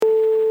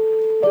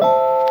Hi,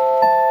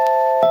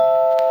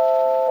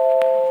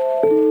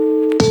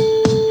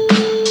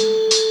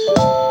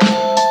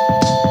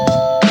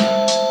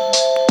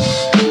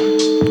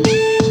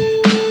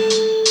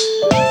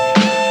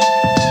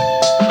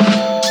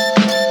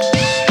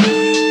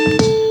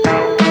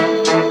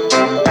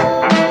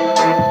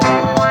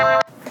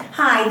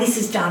 this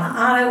is Donna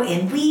Otto,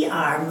 and we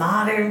are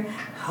Modern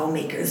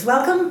Homemakers.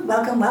 Welcome,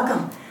 welcome,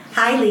 welcome.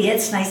 Hi, Leah.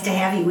 It's nice to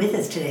have you with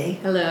us today.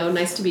 Hello,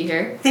 nice to be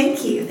here.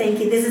 Thank you, thank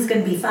you. This is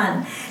going to be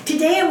fun.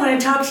 Today I want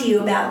to talk to you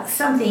about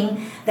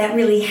something that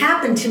really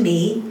happened to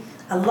me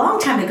a long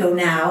time ago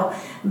now,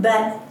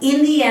 but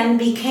in the end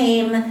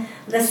became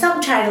the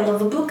subtitle of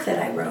a book that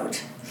I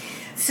wrote.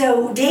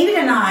 So David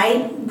and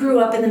I grew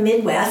up in the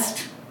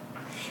Midwest.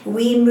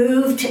 We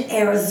moved to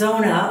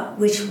Arizona,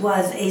 which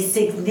was a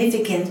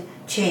significant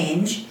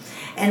change.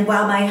 And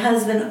while my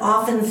husband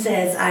often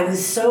says I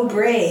was so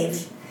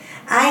brave,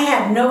 I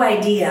had no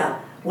idea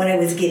what I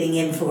was getting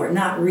in for,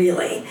 not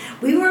really.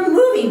 We were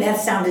moving, that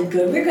sounded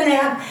good. We're going to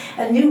have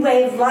a new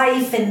way of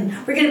life, and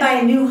we're going to buy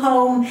a new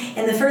home.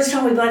 And the first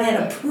home we bought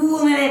had a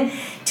pool in it.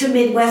 To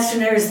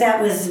Midwesterners,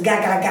 that was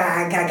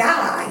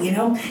ga-ga-ga, you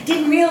know.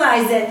 Didn't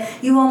realize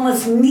that you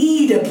almost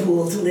need a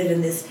pool to live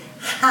in this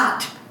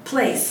hot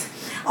place.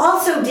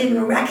 Also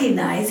didn't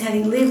recognize,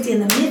 having lived in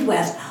the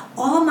Midwest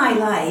all my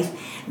life,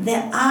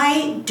 that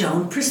I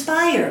don't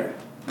perspire.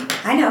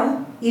 I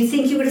know, you'd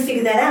think you would have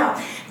figured that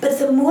out. But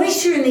the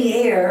moisture in the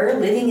air,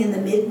 living in the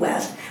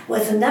Midwest,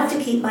 was enough to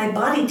keep my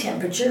body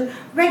temperature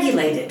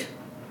regulated.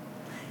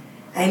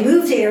 I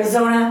moved to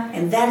Arizona,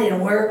 and that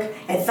didn't work.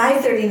 At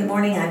 5:30 in the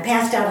morning, I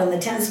passed out on the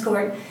tennis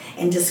court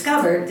and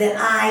discovered that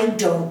I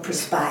don't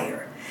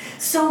perspire.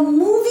 So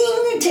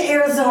moving to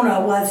Arizona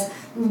was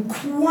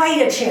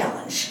quite a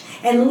challenge.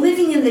 And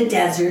living in the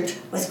desert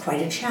was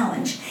quite a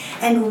challenge.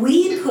 And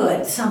we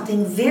put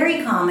something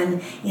very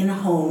common in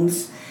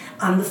homes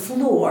on the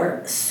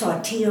floor,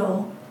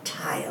 Saltillo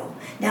tile.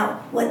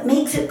 Now, what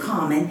makes it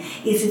common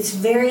is it's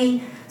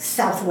very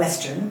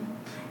southwestern.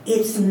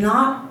 It's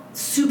not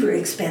super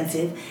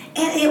expensive,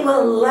 and it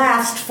will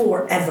last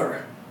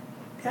forever.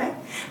 Okay?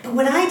 But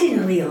what I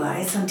didn't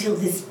realize until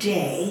this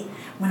day,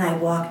 when I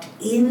walked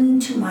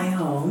into my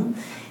home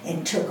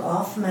and took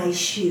off my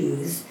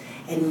shoes,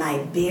 and my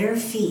bare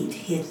feet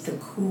hit the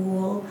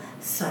cool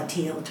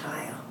Saltillo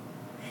tile.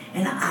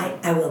 And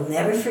I will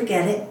never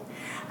forget it.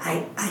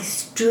 I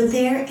stood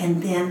there,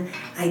 and then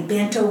I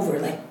bent over,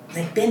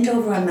 like bent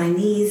over on my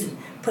knees and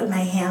put my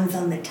hands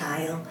on the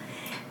tile.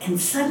 And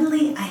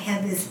suddenly I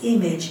had this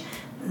image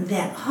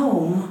that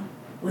home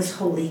was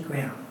holy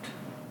ground.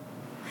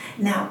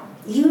 Now,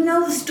 you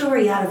know the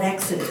story out of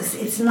Exodus.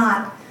 It's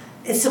not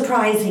a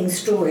surprising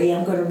story.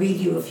 I'm going to read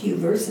you a few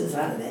verses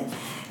out of it.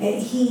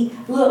 He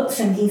looks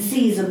and he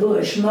sees a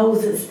bush.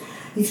 Moses,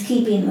 he's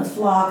keeping the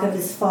flock of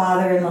his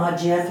father-in-law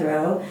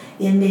Jethro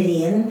in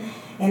Midian,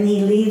 and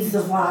he leads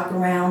the flock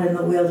around in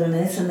the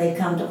wilderness, and they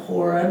come to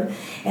Horeb.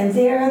 And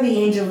there the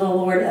angel of the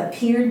Lord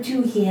appeared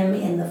to him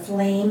in the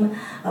flame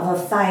of a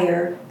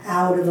fire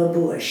out of a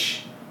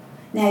bush.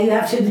 Now you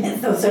have to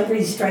admit, those are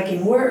pretty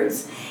striking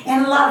words,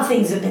 and a lot of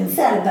things have been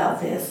said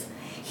about this.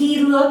 He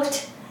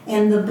looked,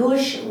 and the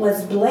bush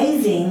was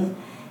blazing,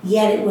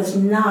 yet it was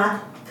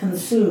not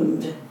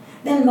consumed.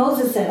 Then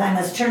Moses said, I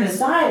must turn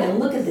aside and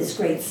look at this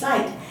great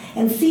sight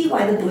and see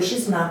why the bush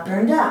is not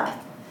burned up.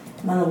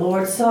 When the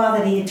Lord saw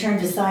that he had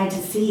turned aside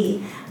to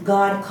see,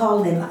 God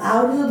called him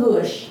out of the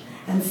bush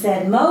and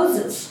said,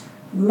 Moses,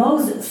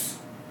 Moses.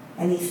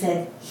 And he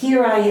said,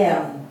 Here I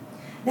am.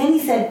 Then he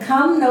said,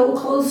 Come no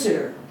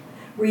closer.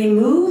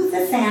 Remove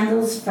the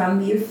sandals from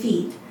your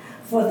feet,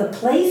 for the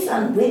place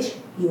on which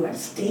you are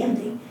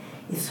standing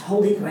is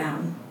holy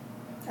ground.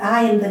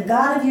 I am the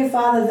God of your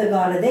father, the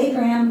God of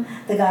Abraham,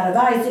 the God of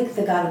Isaac,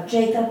 the God of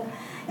Jacob.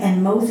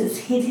 And Moses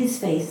hid his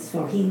face,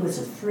 for he was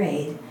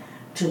afraid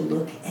to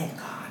look at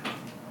God.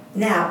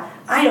 Now,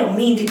 I don't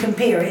mean to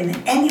compare in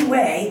any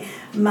way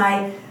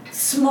my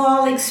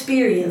small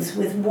experience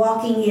with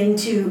walking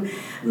into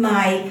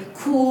my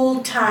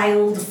cool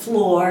tiled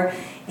floor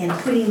and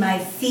putting my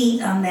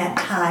feet on that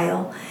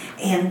tile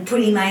and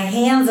putting my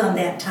hands on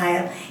that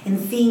tile and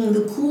feeling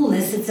the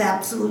coolness. It's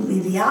absolutely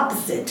the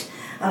opposite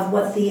of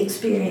what the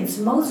experience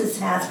Moses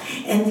has.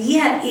 And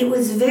yet it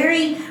was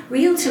very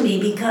real to me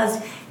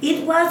because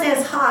it was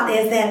as hot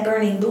as that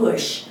burning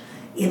bush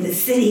in the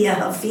city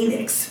of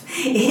Phoenix.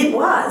 It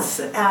was.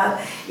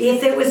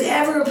 If there was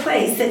ever a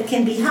place that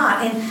can be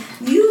hot,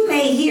 and you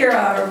may hear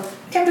our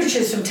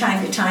temperatures from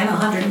time to time,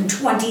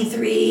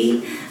 123,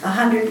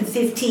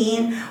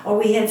 115, or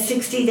we had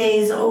 60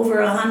 days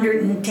over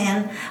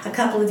 110 a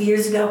couple of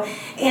years ago.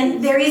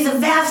 And there is a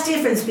vast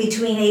difference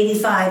between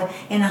 85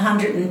 and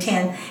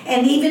 110.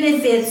 And even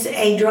if it's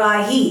a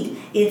dry heat,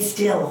 it's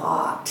still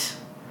hot.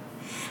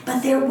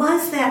 But there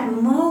was that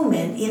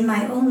moment in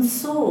my own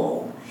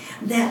soul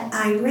that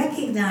I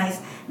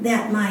recognized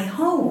that my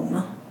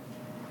home,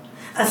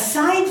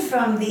 aside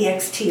from the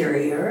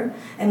exterior,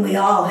 and we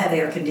all have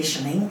air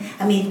conditioning,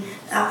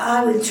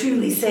 I would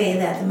truly say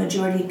that the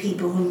majority of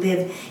people who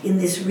live in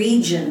this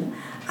region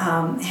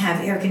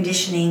have air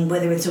conditioning,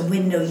 whether it's a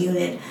window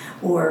unit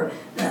or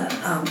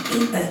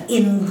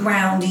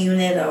in-ground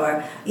unit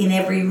or in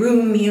every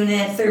room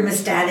unit,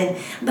 thermostated,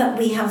 but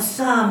we have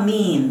some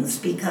means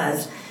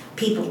because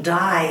people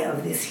die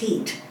of this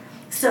heat.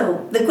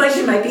 So the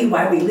question might be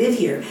why we live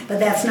here, but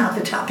that's not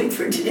the topic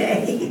for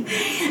today.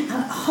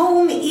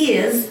 Home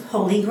is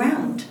holy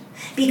ground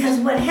because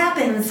what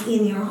happens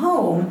in your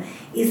home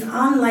is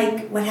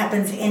unlike what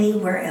happens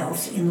anywhere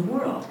else in the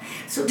world.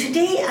 So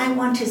today I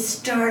want to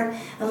start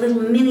a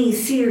little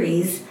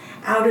mini-series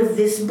out of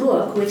this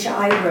book, which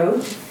I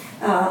wrote,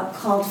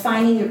 called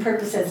Finding Your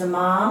Purpose as a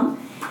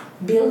Mom,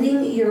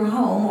 Building Your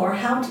Home, or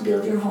How to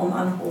Build Your Home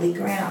on Holy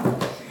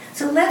Ground.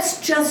 So let's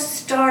just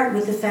start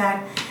with the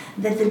fact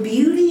that the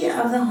beauty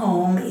of the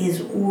home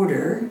is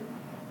order,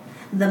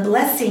 the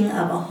blessing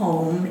of a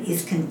home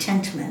is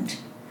contentment,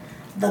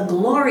 the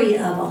glory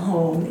of a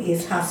home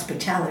is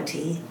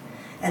hospitality,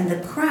 and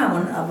the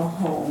crown of a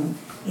home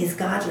is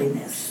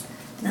godliness.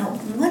 Now,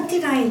 what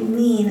did I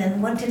mean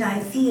and what did I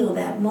feel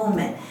that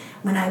moment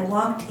when I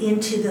walked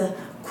into the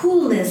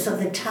coolness of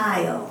the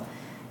tile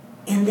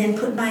and then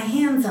put my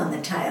hands on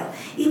the tile?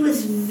 It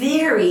was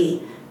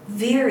very,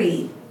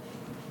 very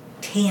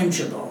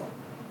tangible.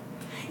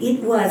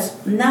 It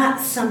was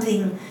not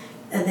something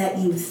that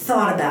you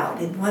thought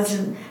about. It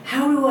wasn't,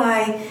 how do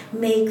I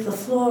make the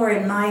floor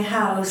in my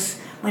house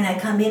when I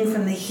come in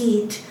from the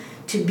heat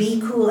to be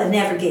cool? I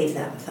never gave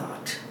that a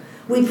thought.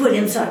 We put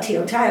in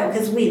Saltillo tile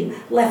because we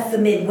left the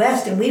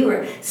Midwest and we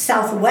were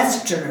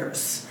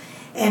Southwesterners.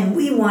 And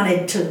we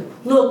wanted to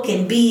look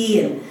and be,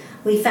 and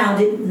we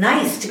found it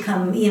nice to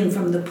come in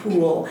from the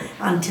pool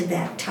onto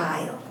that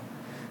tile.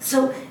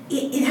 So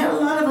it had a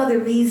lot of other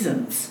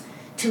reasons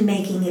to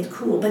making it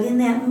cool. But in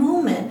that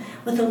moment,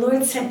 what the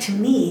Lord said to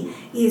me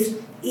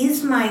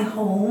is my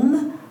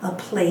home a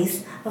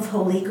place of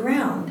holy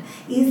ground?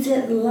 Is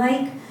it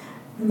like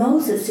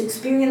Moses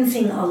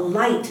experiencing a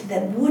light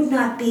that would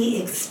not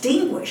be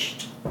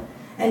extinguished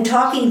and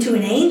talking to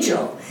an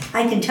angel?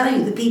 I can tell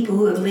you the people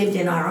who have lived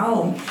in our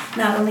home,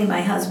 not only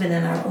my husband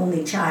and our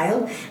only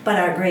child, but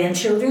our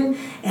grandchildren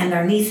and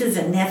our nieces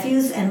and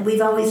nephews, and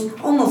we've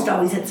almost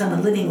always had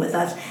someone living with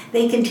us.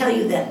 They can tell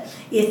you that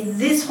if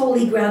this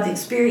holy ground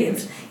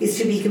experience is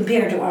to be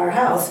compared to our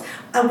house,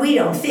 we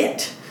don't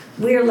fit.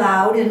 We're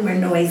loud and we're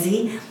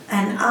noisy,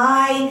 and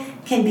I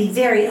can be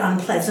very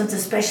unpleasant,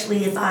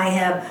 especially if I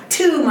have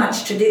too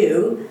much to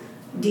do.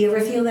 Do you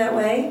ever feel that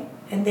way?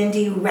 And then do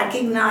you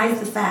recognize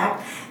the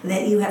fact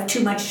that you have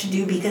too much to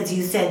do because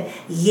you said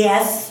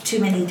yes too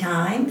many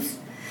times?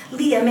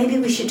 Leah, maybe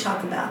we should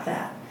talk about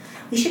that.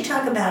 We should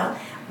talk about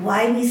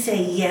why we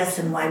say yes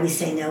and why we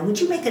say no.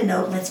 Would you make a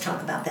note? Let's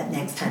talk about that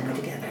next time we're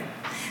together.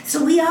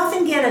 So we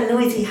often get a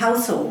noisy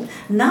household,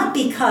 not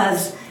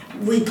because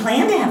we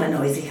plan to have a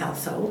noisy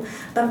household,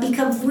 but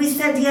because we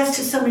said yes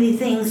to so many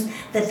things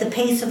that the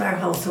pace of our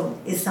household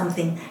is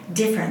something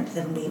different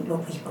than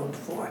what we hoped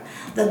for.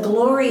 The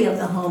glory of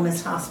the home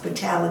is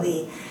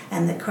hospitality,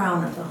 and the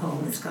crown of the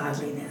home is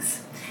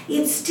godliness.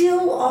 It's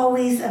still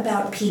always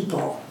about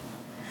people.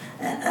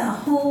 A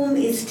home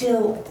is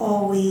still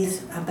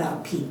always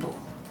about people.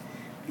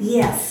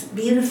 Yes,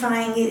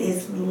 beautifying it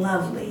is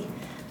lovely.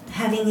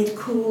 Having it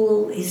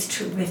cool is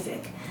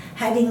terrific.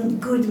 Having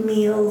good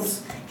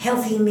meals,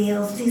 healthy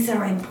meals, these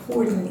are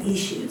important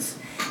issues.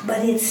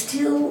 But it's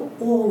still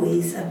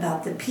always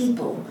about the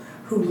people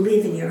who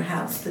live in your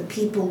house, the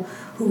people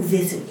who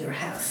visit your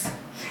house.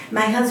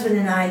 My husband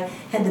and I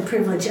had the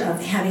privilege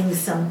of having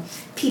some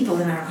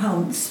people in our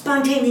home.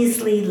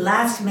 Spontaneously,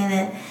 last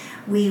minute,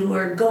 we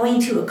were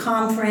going to a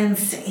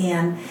conference,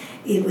 and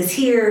it was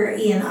here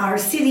in our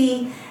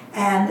city,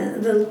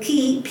 and the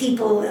key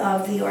people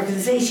of the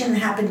organization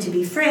happened to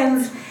be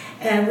friends.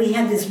 And we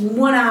had this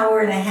 1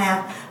 hour and a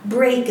half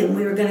break, and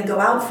we were going to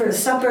go out for a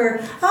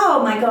supper.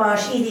 Oh my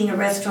gosh, eating a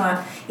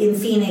restaurant in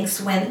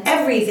Phoenix when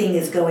everything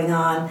is going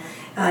on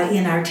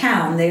in our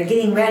town. They're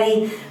getting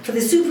ready for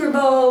the Super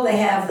Bowl. They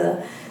have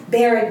the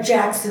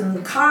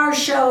Barrett-Jackson car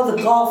show.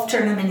 The golf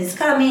tournament is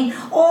coming.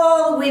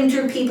 All the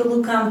winter people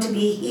who come to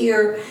be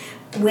here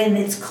when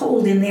it's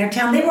cold in their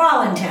town, they were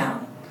all in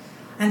town.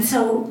 And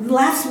so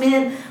last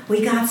minute,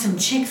 we got some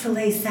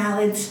Chick-fil-A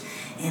salads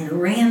and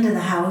ran to the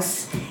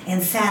house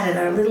and sat at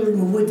our little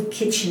wood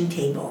kitchen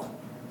table.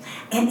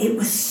 And it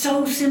was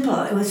so simple.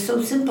 It was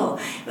so simple.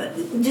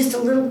 Just a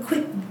little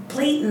quick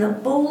plate and a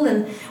bowl,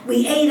 and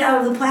we ate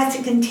out of the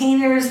plastic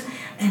containers.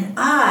 And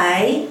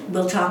I,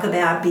 will talk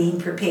about being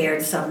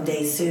prepared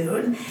someday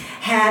soon,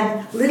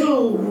 had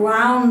little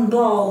round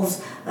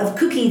balls of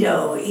cookie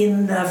dough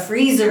in the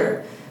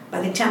freezer. By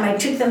the time I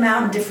took them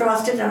out and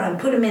defrosted and I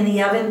put them in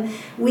the oven,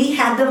 we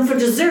had them for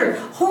dessert.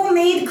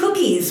 Homemade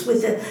cookies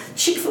with the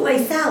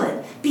Chick-fil-A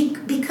salad.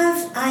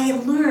 Because I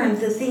have learned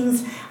the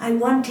things I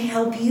want to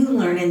help you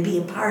learn and be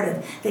a part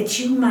of, that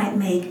you might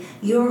make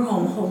your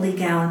home holy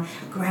ground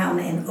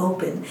and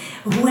open.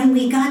 When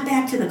we got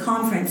back to the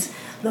conference,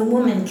 the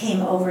woman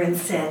came over and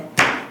said,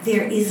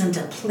 "There isn't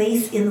a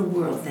place in the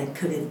world that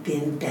could have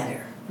been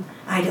better."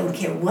 I don't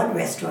care what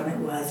restaurant it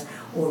was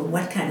or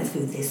what kind of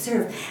food they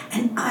served.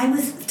 And I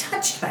was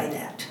touched by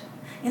that.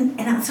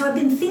 And so I've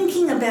been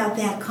thinking about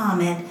that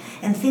comment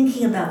and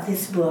thinking about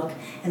this book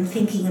and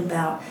thinking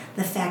about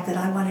the fact that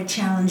I want to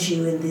challenge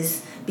you in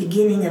this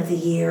beginning of the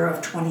year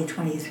of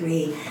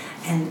 2023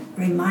 and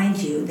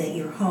remind you that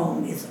your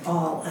home is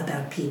all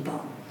about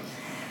people.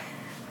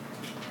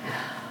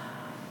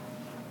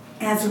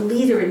 As a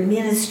leader in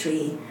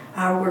ministry,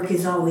 our work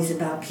is always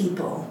about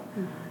people,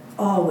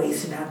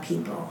 always about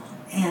people.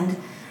 And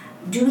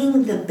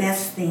doing the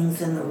best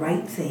things and the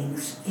right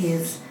things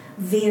is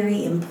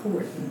very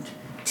important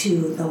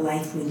to the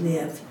life we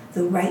live,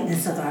 the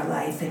rightness of our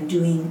life, and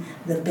doing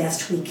the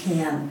best we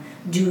can,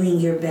 doing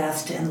your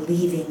best and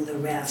leaving the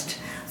rest.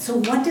 So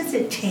what does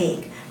it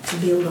take to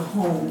build a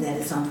home that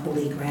is on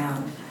holy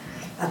ground?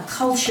 A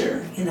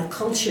culture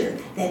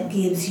that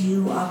gives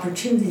you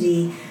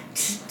opportunity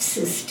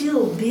to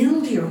still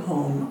build your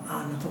home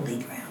on holy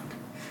ground.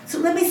 So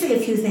let me say a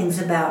few things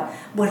about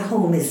what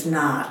home is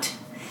not.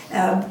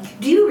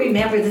 Do you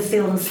remember the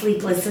film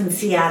Sleepless in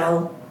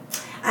Seattle?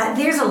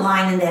 There's a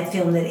line in that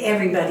film that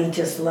everybody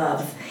just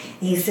loves.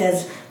 He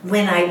says,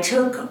 "When I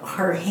took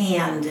her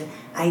hand,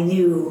 I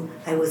knew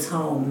I was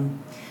home."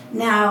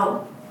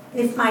 Now,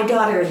 if my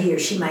daughter were here,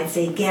 she might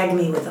say, "Gag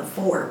me with a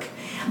fork."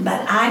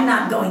 But I'm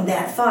not going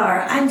that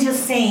far. I'm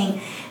just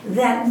saying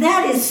that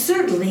that is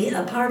certainly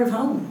a part of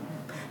home,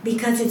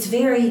 because it's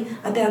very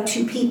about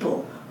two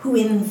people who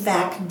in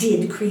fact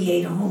did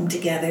create a home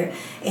together,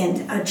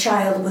 and a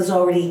child was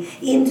already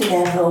into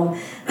that home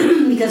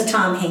because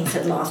Tom Hanks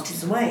had lost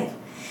his wife.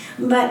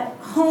 But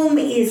home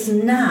is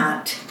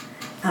not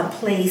a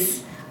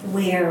place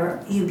where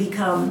you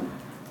become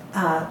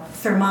a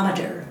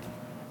thermometer.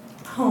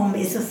 Home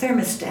is a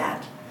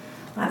thermostat.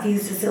 I've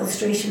used this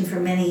illustration for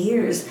many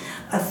years.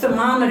 A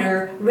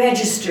thermometer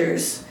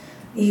registers.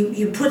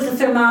 You put the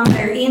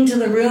thermometer into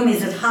the room.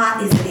 Is it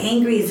hot? Is it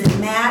angry? Is it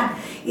mad?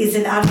 Is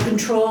it out of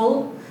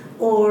control?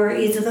 Or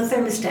is it a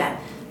thermostat?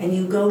 And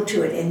you go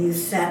to it and you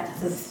set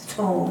the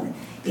tone.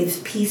 It's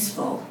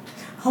peaceful.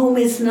 Home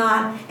is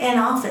not an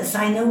office.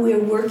 I know we're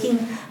working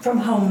from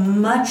home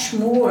much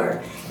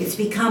more. It's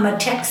become a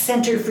tech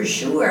center for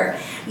sure.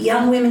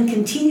 Young women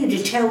continue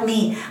to tell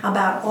me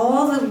about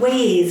all the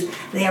ways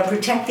they are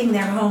protecting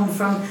their home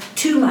from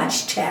too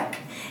much tech.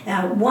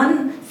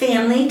 One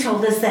family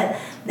told us that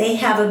they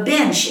have a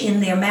bench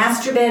in their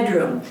master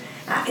bedroom.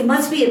 It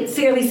must be a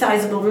fairly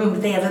sizable room,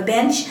 but they have a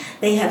bench.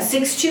 They have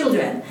 6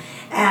 children.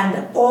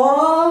 And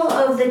all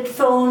of the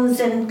phones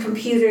and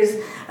computers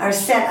are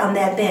set on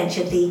that bench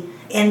at the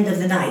end of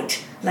the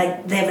night.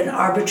 Like they have an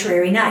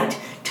arbitrary night,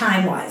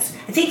 time-wise.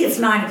 I think it's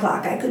 9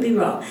 o'clock. I could be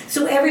wrong.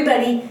 So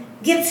everybody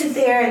gets it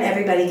there and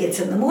everybody gets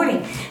it in the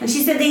morning. And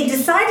she said they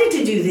decided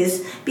to do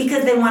this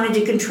because they wanted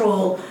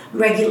to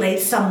regulate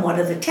somewhat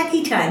of the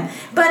techie time.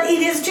 But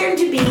it has turned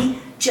to be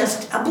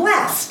just a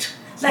blast.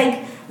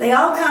 Like, they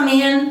all come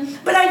in,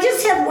 but I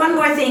just have one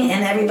more thing,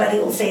 and everybody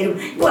will say to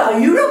me, "Well,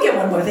 you don't get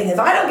one more thing if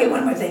I don't get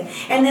one more thing."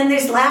 And then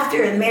there's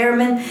laughter and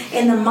merriment,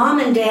 and the mom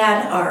and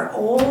dad are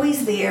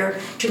always there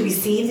to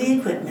receive the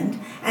equipment.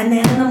 And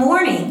then in the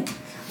morning,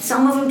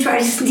 some of them try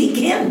to sneak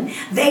in.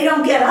 They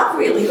don't get up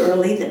really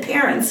early, the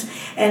parents,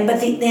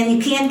 but then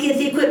you can't get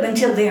the equipment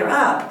until they're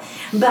up.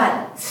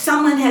 But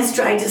someone has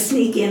tried to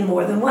sneak in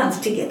more than once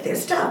to get their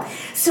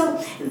stuff. So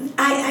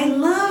I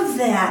love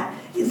that.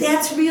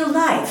 That's real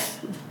life.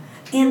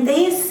 And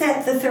they've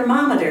set the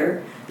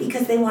thermometer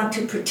because they want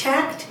to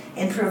protect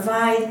and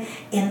provide,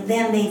 and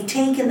then they've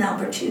taken the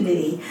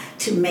opportunity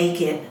to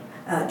make it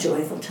a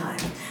joyful time.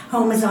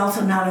 Home is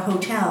also not a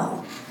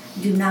hotel.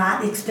 Do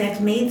not expect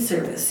maid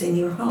service in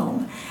your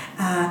home.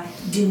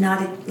 Do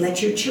not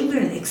let your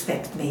children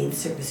expect maid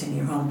service in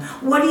your home.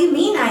 What do you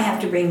mean I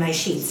have to bring my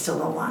sheets to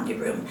the laundry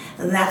room?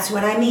 That's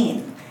what I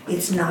mean.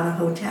 It's not a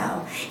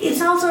hotel.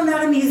 It's also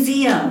not a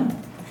museum.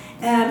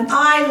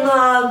 I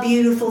love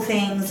beautiful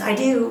things. I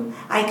do.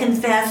 I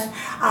confess.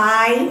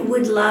 I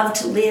would love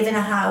to live in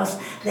a house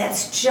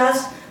that's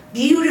just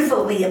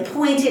beautifully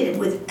appointed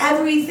with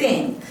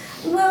everything.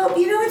 Well,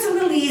 it's a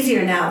little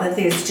easier now that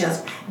there's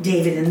just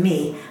David and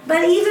me.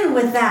 But even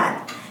with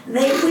that,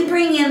 we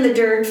bring in the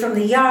dirt from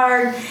the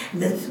yard,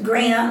 the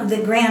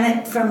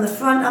granite from the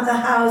front of the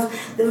house,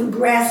 the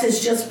grass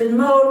has just been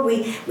mowed.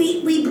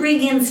 We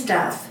bring in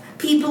stuff.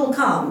 People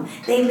come,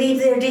 they leave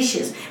their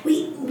dishes.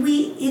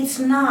 It's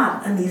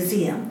not a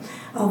museum,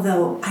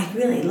 although I'd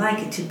really like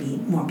it to be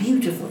more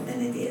beautiful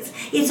than it is.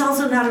 It's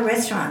also not a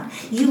restaurant.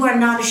 You are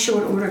not a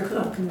short order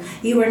cook.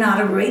 You are not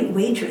a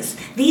waitress.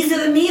 These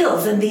are the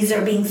meals and these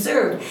are being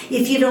served.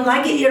 If you don't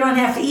like it, you don't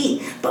have to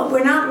eat. But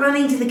we're not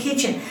running to the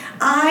kitchen.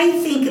 I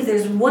think if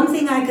there's one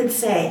thing I could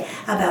say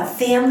about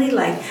family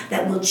life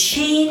that will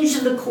change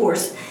the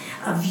course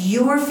of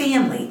your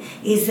family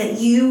is that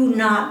you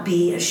not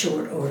be a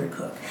short order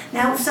cook.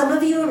 Now, some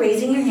of you are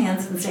raising your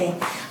hands and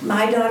saying,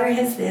 my daughter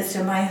has this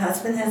or my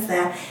husband has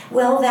that.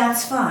 Well,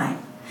 that's fine.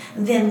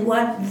 Then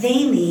what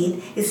they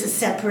need is a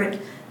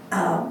separate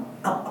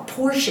a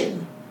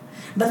portion.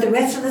 but the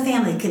rest of the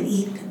family can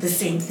eat the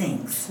same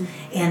things.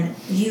 And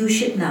you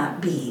should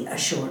not be a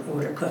short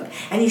order cook,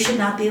 and you should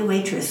not be a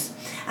waitress.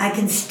 I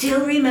can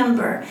still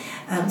remember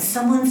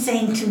someone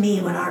saying to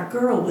me when our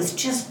girl was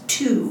just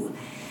 2,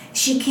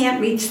 she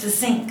can't reach the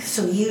sink,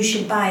 so you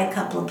should buy a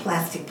couple of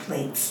plastic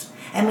plates.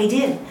 And we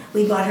did.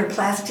 We bought her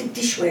plastic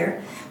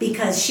dishware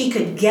because she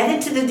could get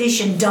it to the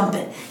dish and dump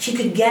it. She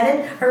could get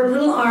it, her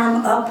little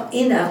arm up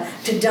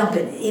enough to dump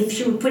it. If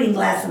she were putting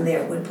glass in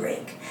there, it would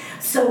break.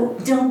 So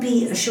don't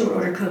be a short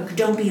order cook.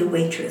 Don't be a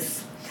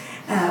waitress.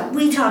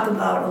 We talk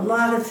about a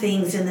lot of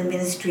things in the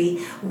ministry,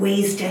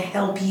 ways to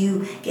help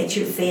you get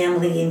your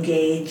family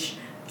engaged,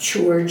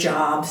 chore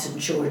jobs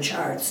and chore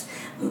charts.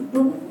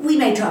 We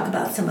may talk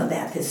about some of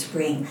that this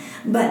spring,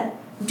 but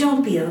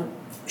don't be a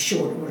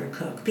short order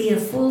cook. Be a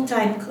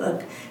full-time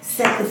cook.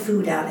 Set the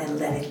food out and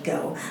let it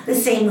go. The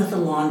same with the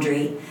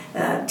laundry.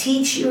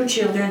 Teach your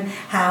children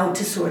how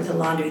to sort the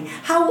laundry.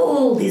 How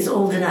old is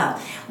old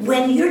enough?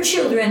 When your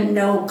children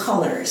know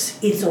colors,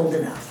 it's old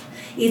enough.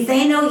 If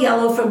they know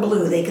yellow from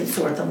blue, they can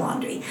sort the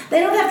laundry. They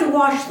don't have to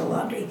wash the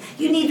laundry.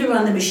 You need to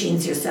run the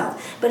machines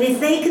yourself. But if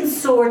they can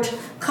sort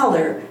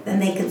color, then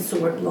they can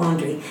sort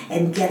laundry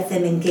and get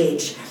them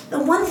engaged. The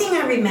one thing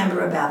I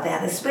remember about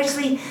that,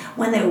 especially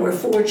when there were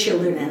 4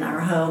 children in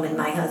our home and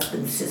my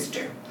husband's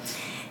sister,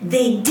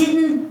 they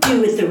didn't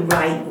do it the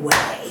right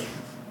way.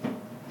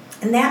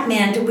 And that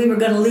meant we were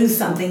going to lose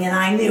something, and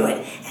I knew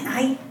it. And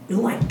I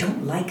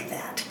don't like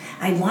that.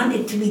 I want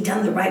it to be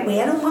done the right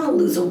way. I don't want to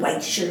lose a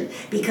white shirt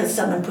because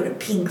someone put a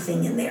pink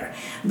thing in there.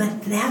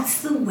 But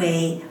that's the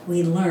way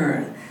we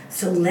learn.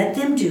 So let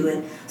them do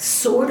it.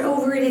 Sort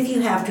over it if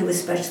you have to,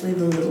 especially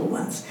the little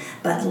ones.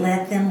 But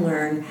let them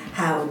learn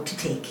how to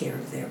take care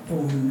of their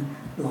own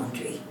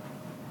laundry.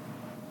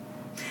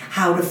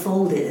 How to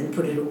fold it and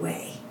put it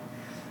away.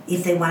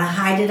 If they want to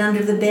hide it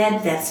under the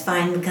bed, that's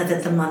fine, because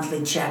at the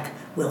monthly check,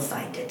 we'll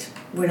find it.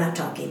 We're not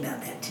talking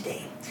about that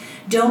today.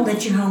 Don't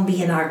let your home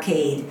be an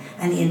arcade,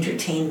 an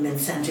entertainment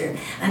center.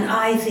 And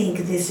I think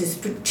this is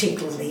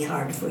particularly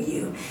hard for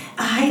you.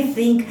 I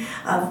think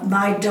of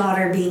my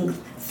daughter being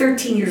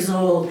 13 years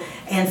old,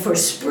 and for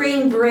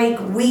spring break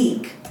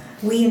week,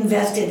 we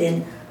invested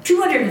in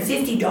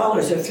 $250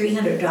 or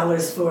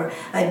 $300 for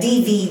a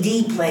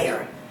DVD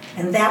player.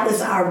 And that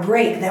was our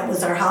break, that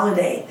was our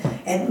holiday.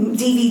 And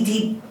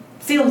DVD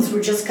films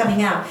were just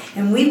coming out,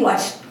 and we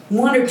watched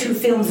 1 or 2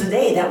 films a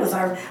day. That was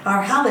our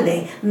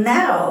holiday.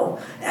 Now,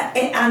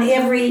 on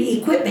every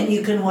equipment,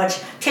 you can watch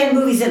 10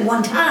 movies at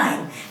one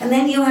time, and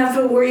then you have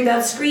to worry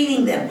about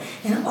screening them.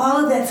 And all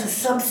of that's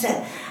a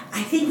subset.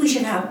 I think we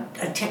should have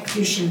a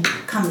technician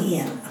come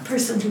in, a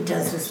person who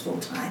does this full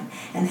time,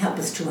 and help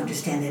us to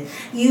understand it.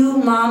 You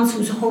moms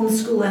who's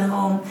homeschool at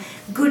home,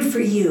 good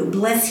for you,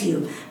 bless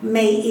you.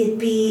 May it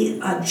be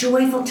a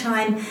joyful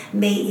time.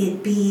 May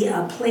it be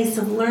a place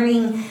of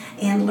learning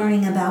and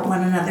learning about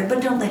one another.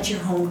 But don't let your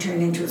home turn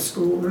into a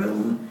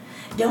schoolroom.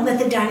 Don't let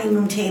the dining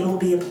room table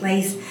be a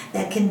place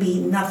that can be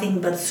nothing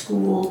but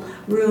school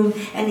room.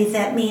 And if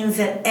that means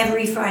that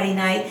every Friday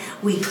night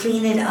we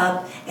clean it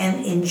up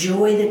and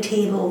enjoy the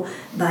table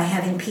by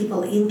having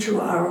people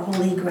into our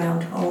holy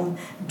ground home,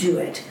 do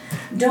it.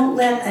 Don't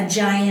let a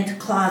giant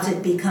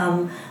closet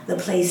become the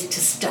place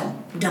to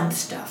dump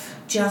stuff.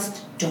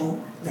 Just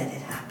don't let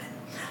it happen.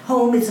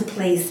 Home is a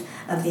place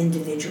of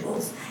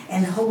individuals,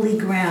 and holy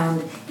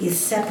ground is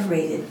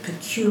separated,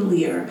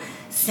 peculiar,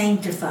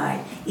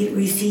 sanctified. It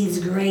receives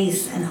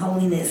grace and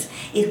holiness.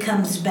 It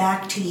comes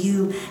back to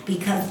you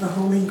because the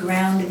holy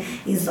ground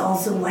is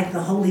also like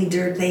the holy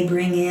dirt they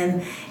bring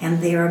in, and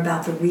they are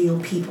about the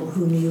real people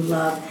whom you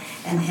love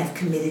and have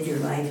committed your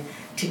life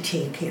to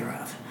take care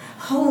of.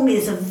 Home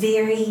is a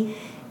very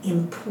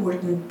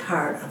important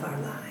part of our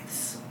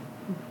lives.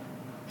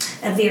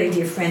 A very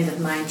dear friend of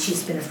mine,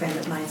 she's been a friend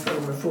of mine for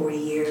over 40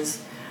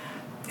 years.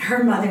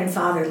 Her mother and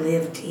father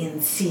lived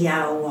in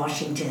Seattle,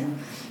 Washington,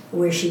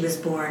 where she was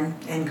born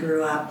and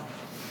grew up.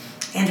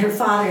 And her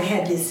father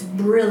had this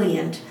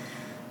brilliant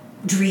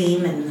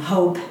dream and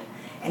hope,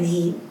 and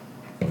he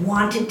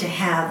wanted to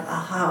have a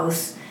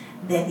house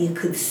that you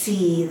could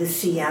see the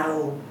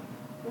Seattle,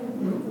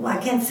 I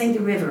can't say the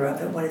river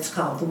of it, what it's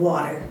called, the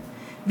water.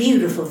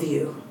 Beautiful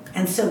view.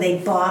 And so they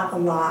bought a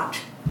lot.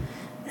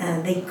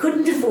 They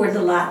couldn't afford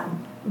the lot,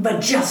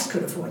 but just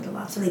could afford the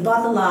lot. So they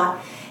bought the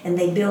lot, and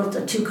they built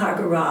a 2-car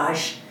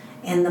garage,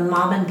 and the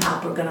mom and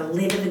pop were going to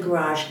live in the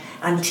garage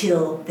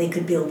until they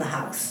could build the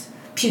house.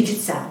 Puget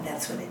Sound,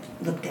 that's what it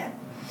looked at.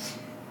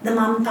 The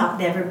mom and pop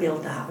never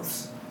built the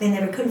house. They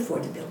never could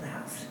afford to build the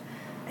house.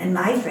 And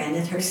my friend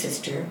and her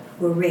sister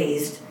were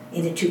raised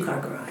in a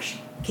 2-car garage.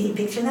 Can you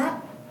picture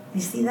that?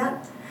 You see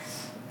that?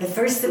 At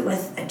first it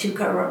was a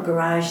 2-car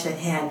garage that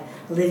had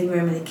a living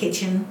room and a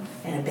kitchen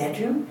and a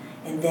bedroom,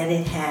 and then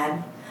it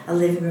had a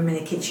living room and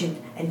a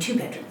kitchen and 2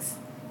 bedrooms.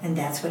 And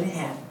that's what it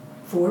had.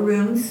 4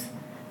 rooms.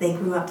 They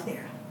grew up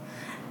there.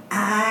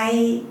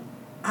 I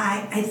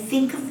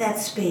think of that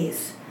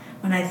space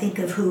when I think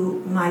of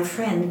who my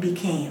friend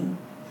became,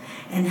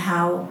 and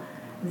how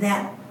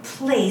that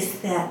place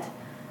that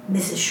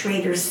Mrs.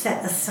 Schrader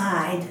set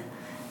aside,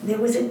 there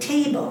was a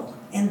table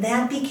And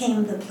that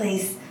became the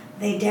place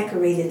they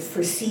decorated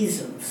for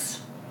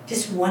seasons.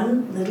 Just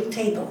one little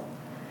table.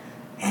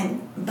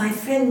 And my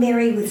friend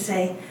Mary would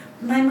say,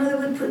 my mother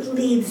would put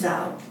leaves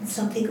out,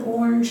 something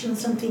orange and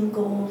something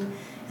gold,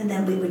 and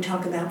then we would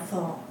talk about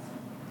fall.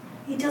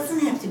 It doesn't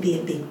have to be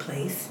a big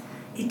place.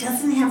 It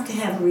doesn't have to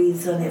have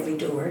wreaths on every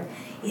door.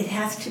 It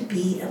has to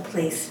be a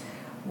place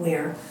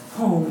where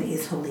home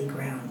is holy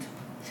ground.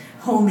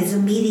 Home is a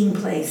meeting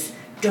place.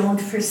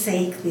 Don't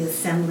forsake the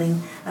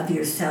assembling of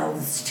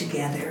yourselves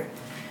together.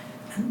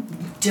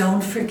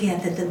 Don't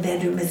forget that the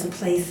bedroom is a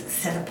place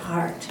set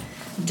apart.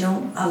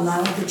 Don't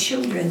allow the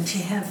children to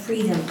have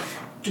freedom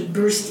to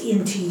burst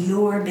into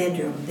your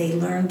bedroom. They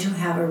learn to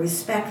have a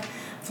respect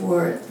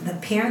for the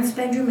parents'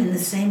 bedroom in the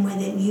same way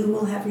that you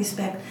will have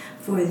respect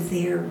for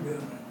their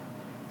room.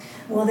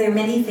 Well, there are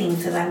many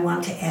things that I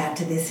want to add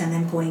to this,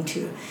 and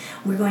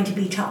we're going to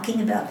be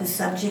talking about the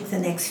subject the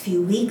next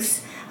few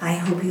weeks. I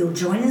hope you'll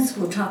join us.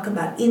 We'll talk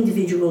about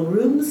individual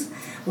rooms.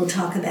 We'll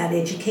talk about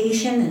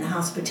education and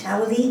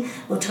hospitality.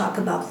 We'll talk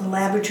about the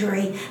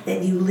laboratory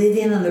that you live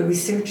in and the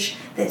research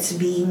that's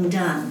being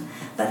done.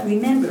 But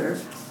remember,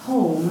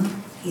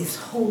 home is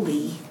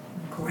holy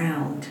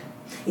ground.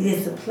 It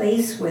is the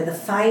place where the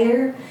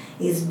fire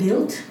is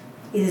built.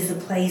 It is a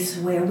place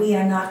where we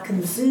are not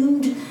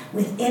consumed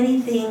with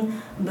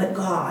anything but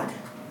God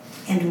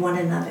and one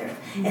another.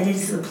 And it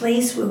is the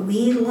place where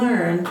we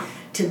learn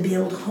to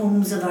build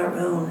homes of our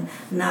own,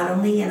 not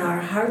only in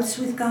our hearts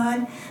with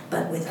God,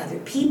 but with other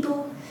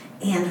people,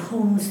 and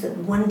homes that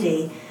one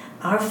day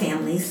our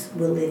families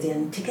will live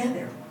in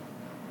together.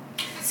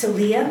 So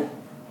Leah,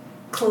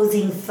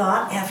 closing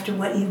thought after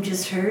what you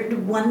just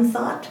heard, one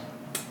thought?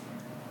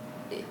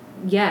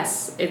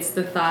 Yes, it's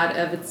the thought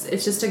of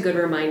it's just a good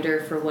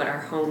reminder for what our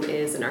home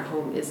is and our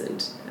home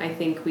isn't. I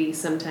think we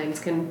sometimes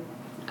can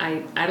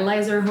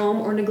idolize our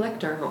home or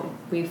neglect our home.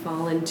 We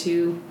fall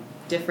into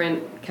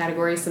different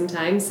categories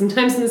sometimes in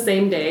the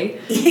same day.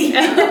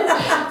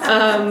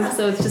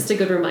 So it's just a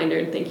good reminder,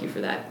 and thank you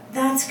for that.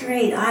 That's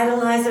great.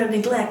 Idolize or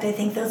neglect. I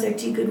think those are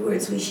two good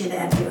words we should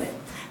add to it.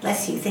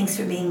 Bless you. Thanks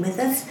for being with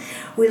us.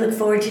 We look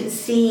forward to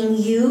seeing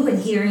you and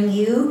hearing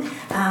you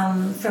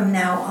from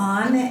now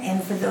on.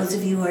 And for those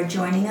of you who are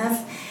joining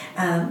us,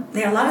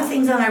 there are a lot of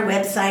things on our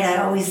website.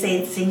 I always say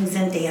it sings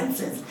and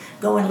dances.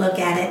 Go and look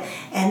at it.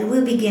 And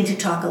we'll begin to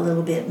talk a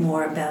little bit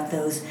more about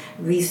those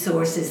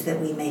resources that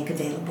we make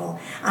available.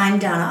 I'm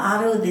Donna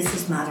Otto. This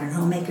is Modern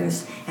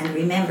Homemakers. And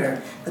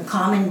remember, the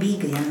common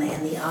begin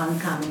and the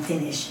uncommon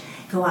finish.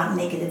 Go out and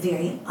make it a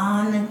very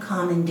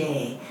uncommon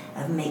day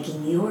of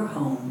making your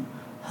home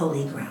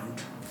holy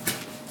ground.